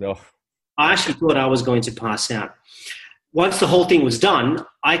out. Oh. I actually thought I was going to pass out. Once the whole thing was done,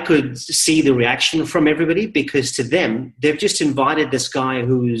 I could see the reaction from everybody because to them, they've just invited this guy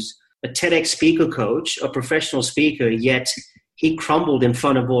who's a TEDx speaker coach, a professional speaker, yet he crumbled in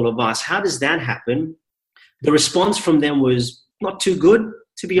front of all of us. How does that happen? The response from them was not too good,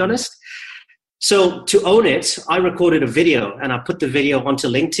 to be honest. So to own it, I recorded a video and I put the video onto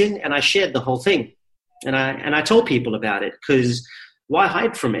LinkedIn and I shared the whole thing. And I told people about it because why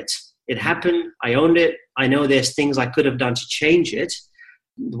hide from it? It happened. I owned it. I know there's things I could have done to change it.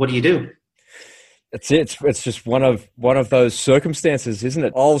 What do you do? That's it. It's just one of those circumstances, isn't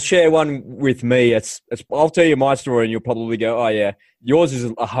it? I'll share one with me. I'll tell you my story and you'll probably go, oh yeah, yours is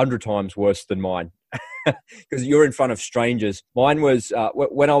 100 times worse than mine because you're in front of strangers. Mine was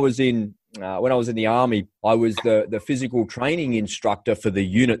when I was in the army, I was the physical training instructor for the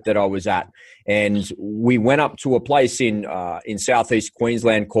unit that I was at. And we went up to a place in southeast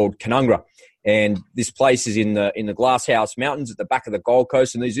Queensland called Canungra. And this place is in the Glasshouse Mountains at the back of the Gold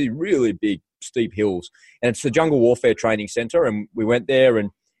Coast. And these really big, steep hills. And it's the Jungle Warfare Training Centre. And we went there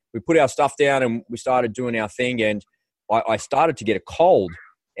and we put our stuff down and we started doing our thing. And I started to get a cold.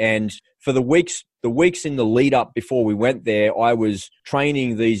 And for the weeks in the lead up before we went there, I was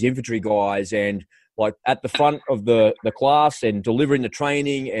training these infantry guys and like at the front of the class and delivering the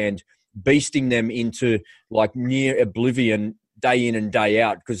training and beasting them into like near oblivion day in and day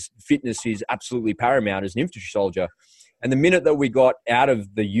out because fitness is absolutely paramount as an infantry soldier. And the minute that we got out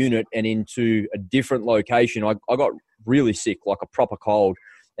of the unit and into a different location, I got really sick, like a proper cold.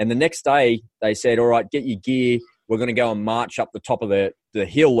 And the next day they said, all right, get your gear. We're going to go and march up the top of the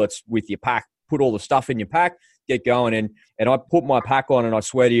hill that's with your pack. Put all the stuff in your pack, get going. And I put my pack on, and I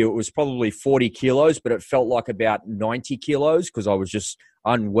swear to you, it was probably 40 kilos, but it felt like about 90 kilos because I was just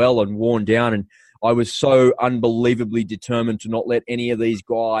unwell and worn down. And I was so unbelievably determined to not let any of these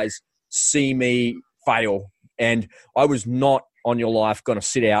guys see me fail. And I was not on your life going to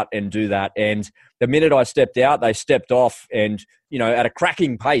sit out and do that. And the minute I stepped out, they stepped off, and, at a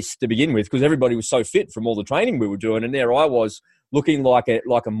cracking pace to begin with, because everybody was so fit from all the training we were doing. And there I was looking like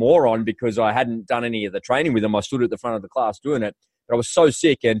a moron because I hadn't done any of the training with them. I stood at the front of the class doing it, but I was so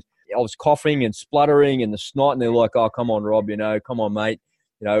sick, and I was coughing and spluttering and the snot, and they're like, oh, come on, Rob, come on, mate.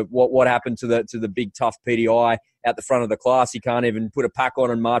 What happened to the big tough PDI out the front of the class? You can't even put a pack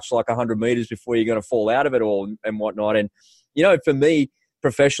on and march like 100 meters before you're going to fall out of it all and whatnot. And, for me,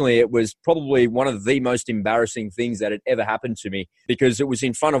 professionally, it was probably one of the most embarrassing things that had ever happened to me, because it was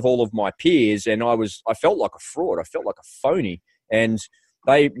in front of all of my peers, and I felt like a fraud. I felt like a phony. And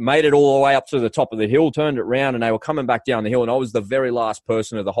they made it all the way up to the top of the hill, turned it around, and they were coming back down the hill. And I was the very last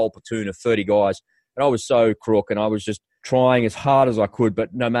person of the whole platoon of 30 guys. And I was so crook, and I was just trying as hard as I could.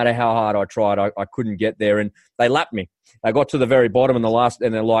 But no matter how hard I tried, I couldn't get there. And they lapped me. They got to the very bottom and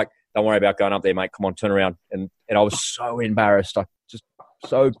and they're like, don't worry about going up there, mate. Come on, turn around. And I was so embarrassed. I just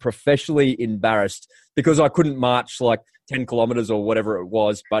so professionally embarrassed because I couldn't march like 10 kilometers or whatever it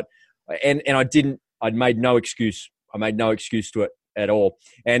was. But I'd made no excuse. I made no excuse to it at all.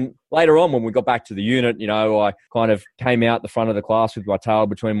 And later on, when we got back to the unit, I kind of came out the front of the class with my tail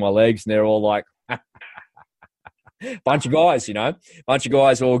between my legs, and they're all like, bunch of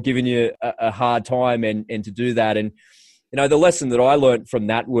guys all giving you a hard time and to do that. And, the lesson that I learned from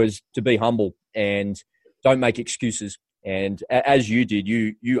that was to be humble and don't make excuses. And as you did,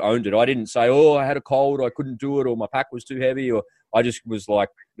 you owned it. I didn't say, oh, I had a cold, I couldn't do it, or my pack was too heavy, or I just was like,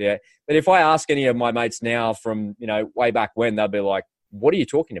 yeah. But if I ask any of my mates now from, way back when, they'll be like, what are you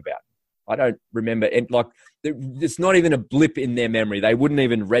talking about? I don't remember. And it's not even a blip in their memory. They wouldn't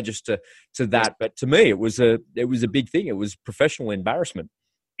even register to that. But to me, it was a big thing. It was professional embarrassment.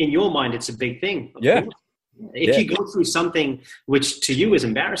 In your mind, it's a big thing. Yeah. Course. If you go through something which to you is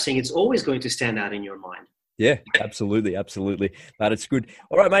embarrassing, it's always going to stand out in your mind. Yeah, absolutely. But it's good.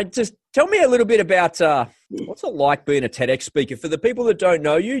 All right, mate, just tell me a little bit about what's it like being a TEDx speaker. For the people that don't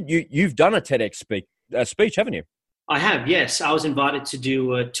know you've done a TEDx speech, haven't you? I have, yes. I was invited to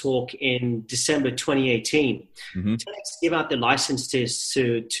do a talk in December 2018. Mm-hmm. TEDx give out the licenses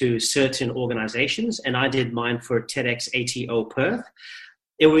to certain organizations, and I did mine for TEDx ATO Perth.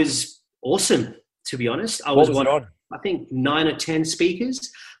 It was awesome, to be honest. I was one of, I think, 9 or 10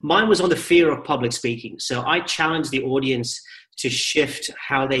 speakers. Mine was on the fear of public speaking. So I challenged the audience to shift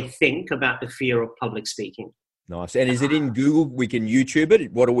how they think about the fear of public speaking. Nice. And is it in Google? We can YouTube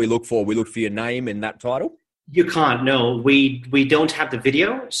it. What do we look for? We look for your name and that title? You can't, no. We don't have the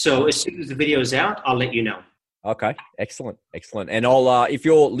video. So as soon as the video is out, I'll let you know. Okay. Excellent. And I'll, if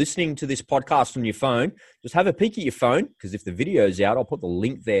you're listening to this podcast on your phone, just have a peek at your phone, because if the video's out, I'll put the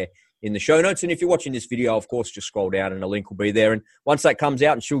link there in the show notes. And if you're watching this video, of course, just scroll down and a link will be there. And once that comes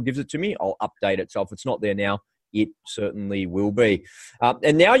out and Sheil gives it to me, I'll update it. So if it's not there now, it certainly will be.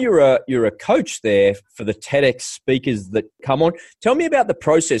 And now you're a coach there for the TEDx speakers that come on. Tell me about the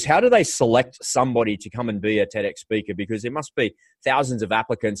process. How do they select somebody to come and be a TEDx speaker? Because there must be thousands of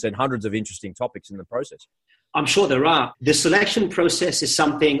applicants and hundreds of interesting topics in the process. I'm sure there are. The selection process is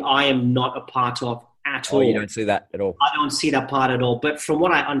something I am not a part of at all. You don't see that at all? I don't see that part at all. But from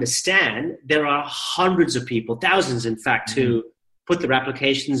what I understand, there are hundreds of people, thousands in fact, who put their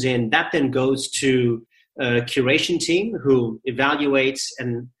applications in. That then goes to a curation team who evaluates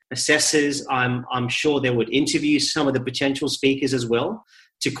and assesses. I'm sure they would interview some of the potential speakers as well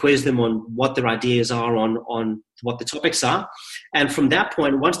to quiz them on what their ideas are on what the topics are. And from that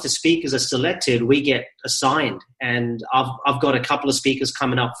point, once the speakers are selected, we get assigned. And I've got a couple of speakers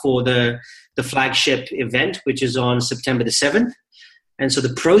coming up for the flagship event, which is on September the 7th. And so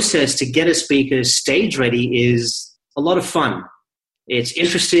the process to get a speaker stage ready is a lot of fun. It's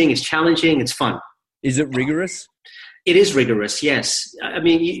interesting, it's challenging, it's fun. Is it rigorous? It is rigorous, yes. I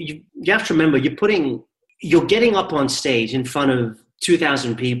mean, you have to remember, you're getting up on stage in front of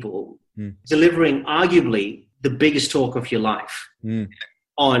 2,000 people, delivering arguably the biggest talk of your life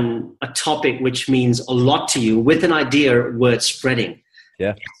on a topic which means a lot to you, with an idea worth spreading.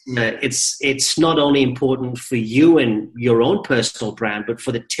 Yeah, it's not only important for you and your own personal brand, but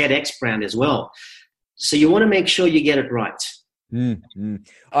for the TEDx brand as well. So you want to make sure you get it right.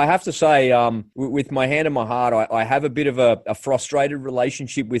 I have to say, with my hand on my heart, I have a bit of a frustrated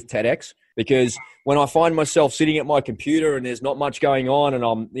relationship with TEDx. because when I find myself sitting at my computer and there's not much going on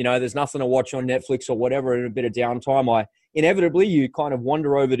and there's nothing to watch on Netflix or whatever in a bit of downtime, you kind of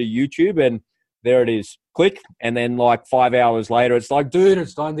wander over to YouTube and there it is. Click. And then like 5 hours later, it's like, dude,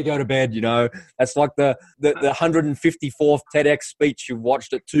 it's time to go to bed. That's like the 154th TEDx speech you've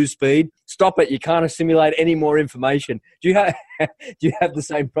watched at 2 speed. Stop it. You can't assimilate any more information. Do you have the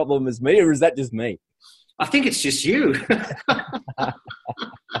same problem as me, or is that just me? I think it's just you.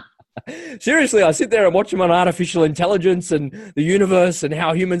 Seriously, I sit there and watch them on artificial intelligence and the universe and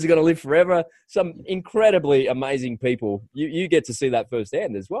how humans are going to live forever. Some incredibly amazing people. You get to see that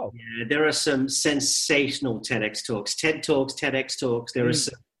firsthand as well. Yeah, there are some sensational TEDx talks, TED Talks, TEDx Talks. There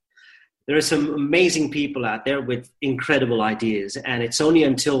are some amazing people out there with incredible ideas, and it's only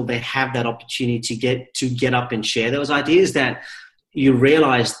until they have that opportunity to get up and share those ideas that you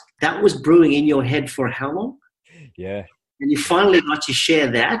realize that was brewing in your head for how long? Yeah. And you finally got to share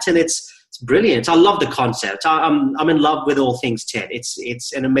that, and it's brilliant. I love the concept. I'm in love with all things TED.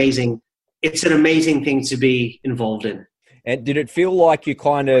 It's an amazing thing to be involved in. And did it feel like you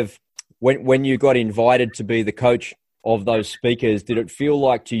kind of, when you got invited to be the coach of those speakers, did it feel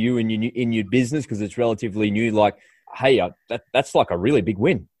like to you in your business, because it's relatively new, like, hey, that's like a really big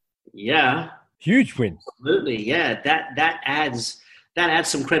win? Yeah, huge win. Absolutely, yeah. That adds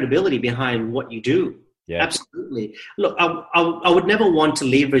some credibility behind what you do. Yeah. Absolutely. Look, I would never want to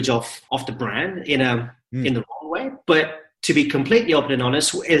leverage off the brand in the wrong way, but to be completely open and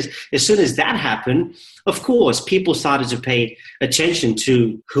honest, as soon as that happened, of course, people started to pay attention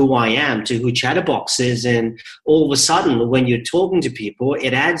to who I am, to who Chatterbox is, and all of a sudden, when you're talking to people,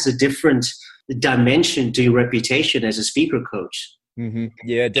 it adds a different dimension to your reputation as a speaker coach. Mm-hmm.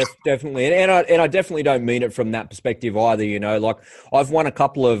 Yeah, definitely. And I definitely don't mean it from that perspective either. Like, I've won a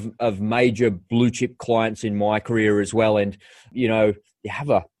couple of major blue chip clients in my career as well. And, you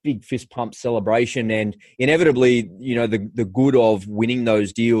have a big fist pump celebration, and inevitably, the good of winning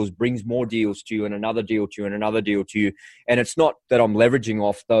those deals brings more deals to you, and another deal to you, and another deal to you. And it's not that I'm leveraging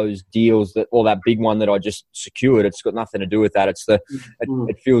off those deals or that big one that I just secured. It's got nothing to do with that. It's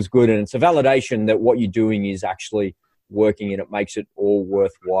it feels good. And it's a validation that what you're doing is actually working, and it makes it all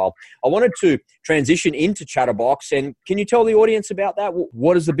worthwhile. I wanted to transition into Chatterbox, and can you tell the audience about that?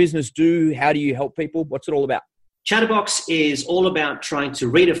 What does the business do? How do you help people? What's it all about? Chatterbox is all about trying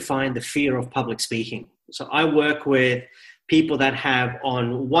to redefine the fear of public speaking. So I work with people that have,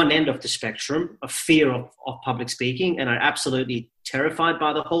 on one end of the spectrum, a fear of public speaking and are absolutely terrified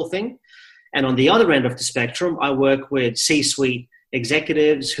by the whole thing. And on the other end of the spectrum, I work with C-suite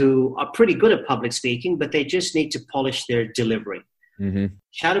executives who are pretty good at public speaking, but they just need to polish their delivery. Mm-hmm.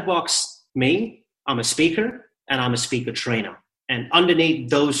 Chatterbox, I'm a speaker and I'm a speaker trainer. And underneath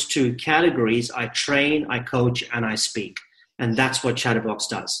those two categories, I train, I coach, and I speak. And that's what Chatterbox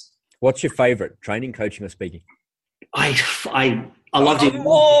does. What's your favorite, training, coaching, or speaking? I love doing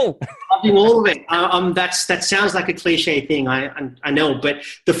all. I love all of it. That sounds like a cliche thing, I know, but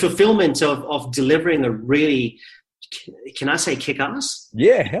the fulfillment of delivering a really, can I say kick-ass?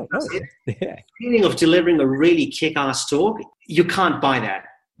 Yeah, hell no. Yeah. The feeling of delivering a really kick-ass talk, you can't buy that.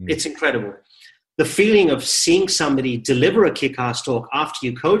 It's incredible. The feeling of seeing somebody deliver a kick-ass talk after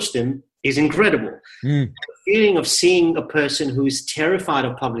you coach them is incredible. The feeling of seeing a person who's terrified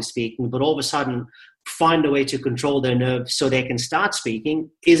of public speaking, but all of a sudden find a way to control their nerves so they can start speaking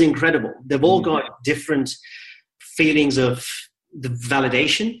is incredible. They've all got different feelings of the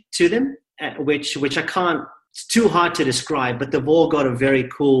validation to them, which I can't, it's too hard to describe, but they've all got a very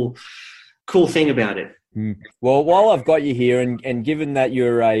cool thing about it. Well, while I've got you here, and given that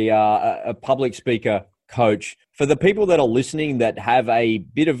you're a public speaker coach, for the people that are listening that have a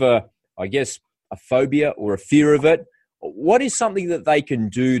bit of a phobia or a fear of it, what is something that they can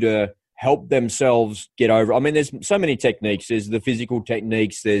do to help themselves get over? I mean, there's so many techniques. There's the physical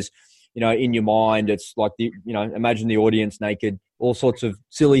techniques. There's, in your mind, it's like imagine the audience naked, all sorts of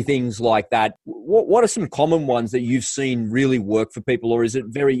silly things like that. What are some common ones that you've seen really work for people, or is it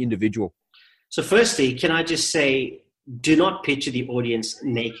very individual? So firstly, can I just say, do not picture the audience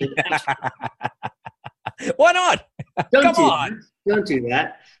naked. Why not? Don't do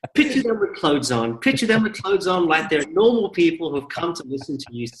that. Picture them with clothes on. Picture them with clothes on like they're normal people who've come to listen to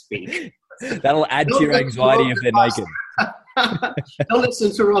you speak. That'll add to your anxiety if they're naked. Don't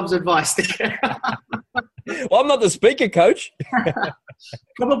listen to Rob's advice there. Well, I'm not the speaker coach.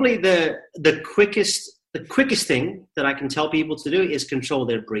 Probably the quickest thing that I can tell people to do is control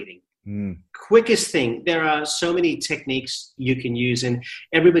their breathing. Quickest thing. There are so many techniques you can use, and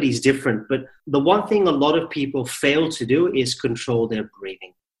everybody's different. But the one thing a lot of people fail to do is control their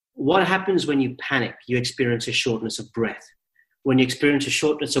breathing. What happens when you panic? You experience a shortness of breath. when you experience a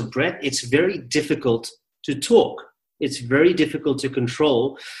shortness of breath, it's very difficult to talk. It's very difficult to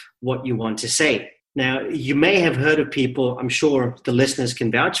control what you want to say. Now, you may have heard of people, I'm sure the listeners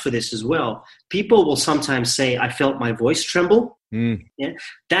can vouch for this as well. People will sometimes say, I felt my voice tremble. Yeah?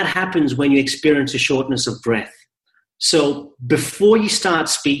 That happens when you experience a shortness of breath. So before you start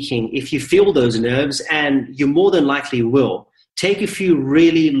speaking, if you feel those nerves, and you more than likely will, take a few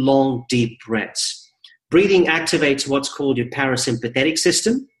really long, deep breaths. Breathing activates what's called your parasympathetic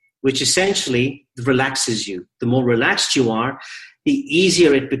system, which essentially relaxes you. The more relaxed you are, the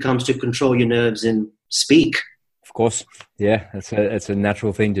easier it becomes to control your nerves and speak. Of course. Yeah, it's a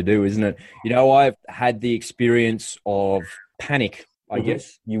natural thing to do, isn't it? You know, I've had the experience of panic, I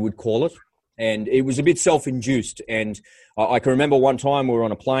guess you would call it. And it was a bit self-induced. And I can remember one time we were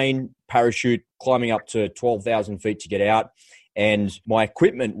on a plane, parachute, climbing up to 12,000 feet to get out. And my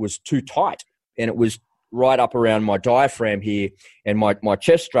equipment was too tight. And it was right up around my diaphragm here. And my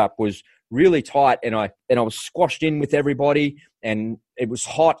chest strap was really tight. And I was squashed in with everybody. And it was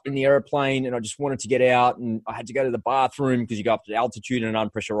hot in the airplane. And I just wanted to get out. And I had to go to the bathroom because you go up to altitude in an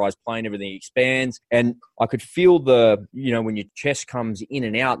unpressurized plane, everything expands. And I could feel when your chest comes in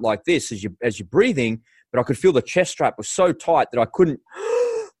and out like this as you're breathing, but I could feel the chest strap was so tight that I couldn't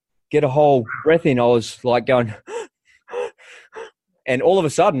get a whole breath in. I was like going, and all of a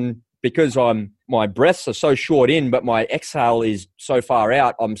sudden, because my breaths are so short in, but my exhale is so far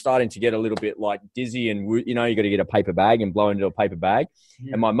out, I'm starting to get a little bit like dizzy, and you got to get a paper bag and blow into a paper bag.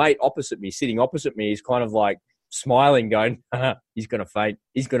 Yeah. And my mate sitting opposite me, is kind of like smiling, going, he's going to faint.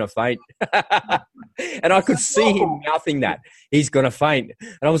 He's going to faint. And I could see him mouthing that. He's going to faint.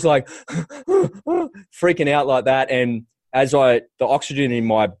 And I was like freaking out like that. And as the oxygen in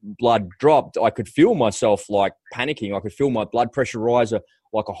my blood dropped, I could feel myself like panicking. I could feel my blood pressure rise,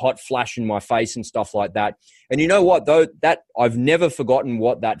 like a hot flash in my face and stuff like that. And you know what, though, that I've never forgotten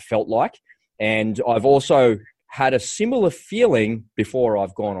what that felt like. And I've also had a similar feeling before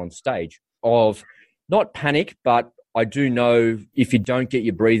I've gone on stage of not panic, but I do know if you don't get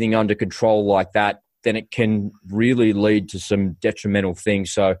your breathing under control like that, then it can really lead to some detrimental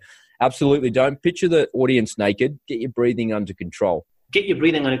things. So absolutely don't picture the audience naked. Get your breathing under control. Get your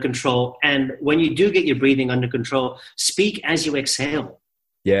breathing under control. And when you do get your breathing under control, speak as you exhale.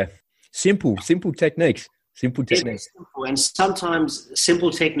 Yeah. Simple techniques. Simple techniques. Simple. And sometimes simple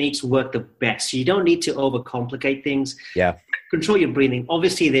techniques work the best. You don't need to overcomplicate things. Yeah. Control your breathing.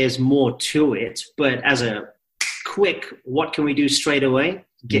 Obviously, there's more to it, but as a quick, what can we do straight away?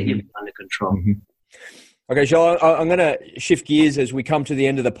 Get your breathing under control. Mm-hmm. Okay, Charles, I'm going to shift gears as we come to the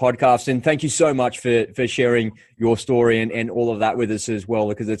end of the podcast. And thank you so much for sharing your story and all of that with us as well,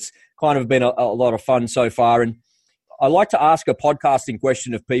 because it's kind of been a lot of fun so far. And I like to ask a podcasting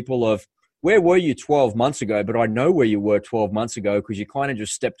question of people of, where were you 12 months ago? But I know where you were 12 months ago because you kind of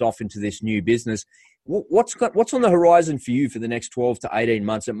just stepped off into this new business. What's on the horizon for you for the next 12 to 18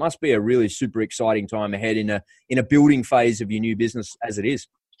 months? It must be a really super exciting time ahead in a building phase of your new business as it is.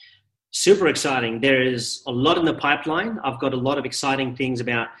 Super exciting. There is a lot in the pipeline. I've got a lot of exciting things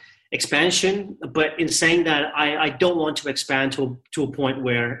about expansion, but in saying that, I don't want to expand to a point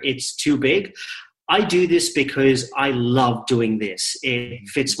where it's too big. I do this because I love doing this. It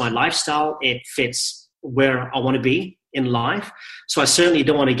fits my lifestyle. It fits where I want to be in life. So I certainly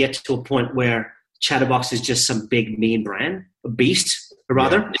don't want to get to a point where Chatterbox is just some big mean brand, a beast,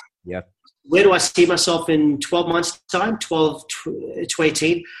 rather. Yeah. Where do I see myself in 12 months' time, 12 to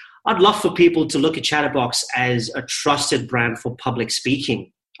 18? I'd love for people to look at Chatterbox as a trusted brand for public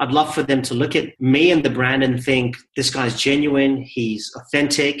speaking. I'd love for them to look at me and the brand and think, this guy's genuine, he's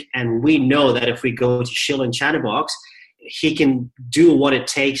authentic, and we know that if we go to Shill and Chatterbox, he can do what it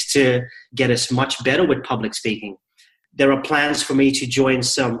takes to get us much better with public speaking. There are plans for me to join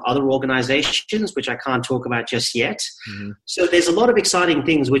some other organizations, which I can't talk about just yet. Mm-hmm. So there's a lot of exciting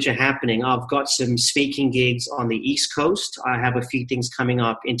things which are happening. I've got some speaking gigs on the East Coast. I have a few things coming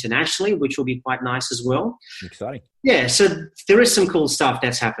up internationally, which will be quite nice as well. Exciting. Yeah, so there is some cool stuff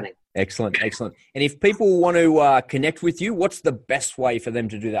that's happening. Excellent. And if people want to connect with you, what's the best way for them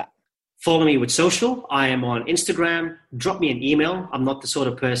to do that? Follow me with social. I am on Instagram. Drop me an email. I'm not the sort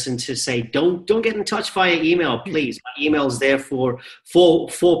of person to say, don't get in touch via email, please. My email is there for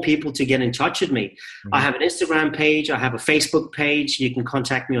people to get in touch with me. Mm-hmm. I have an Instagram page. I have a Facebook page. You can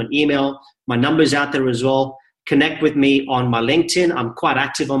contact me on email. My number's out there as well. Connect with me on my LinkedIn. I'm quite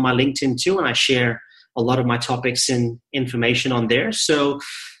active on my LinkedIn too, and I share a lot of my topics and information on there. So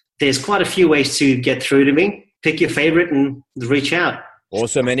there's quite a few ways to get through to me. Pick your favorite and reach out.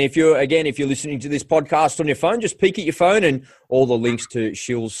 Awesome. And if you're listening to this podcast on your phone, just peek at your phone and all the links to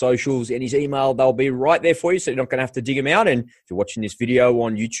Shil's socials and his email, they'll be right there for you. So you're not going to have to dig them out. And if you're watching this video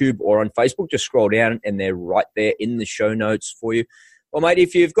on YouTube or on Facebook, just scroll down and they're right there in the show notes for you. Well, mate,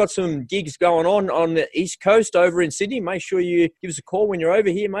 if you've got some gigs going on the East Coast over in Sydney, make sure you give us a call when you're over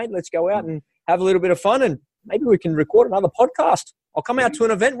here, mate. Let's go out and have a little bit of fun and maybe we can record another podcast. I'll come out to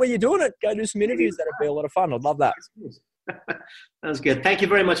an event where you're doing it. Go do some interviews. That'll be a lot of fun. I'd love that. That was good. Thank you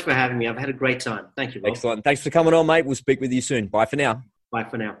very much for having me. I've had a great time. Thank you, Rob. Excellent. Thanks for coming on, mate. We'll speak with you soon. Bye for now. Bye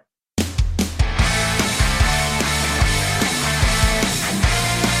for now.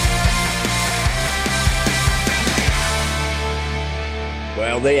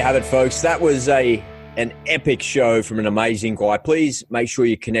 Well, there you have it, folks. That was an epic show from an amazing guy. Please make sure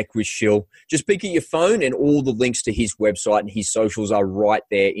you connect with Shil. Just pick at your phone and all the links to his website and his socials are right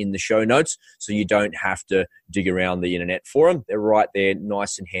there in the show notes, so you don't have to dig around the internet for them. They're right there,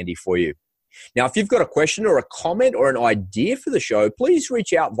 nice and handy for you. Now, if you've got a question or a comment or an idea for the show, please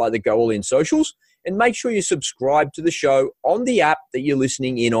reach out via the Go All In socials and make sure you subscribe to the show on the app that you're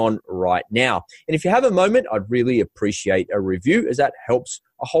listening in on right now. And if you have a moment, I'd really appreciate a review, as that helps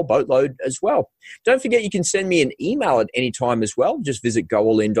a whole boatload as well. Don't forget you can send me an email at any time as well. Just visit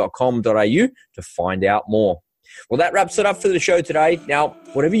goallin.com.au to find out more. Well, that wraps it up for the show today. Now,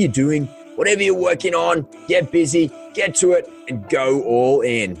 whatever you're doing, whatever you're working on, get busy, get to it, and go all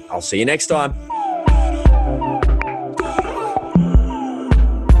in. I'll see you next time.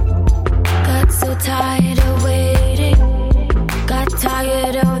 Got so tired of waiting, got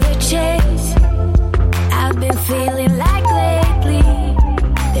tired of the chase. I've been feeling like lately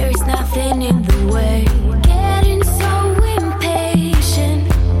there's nothing in the way.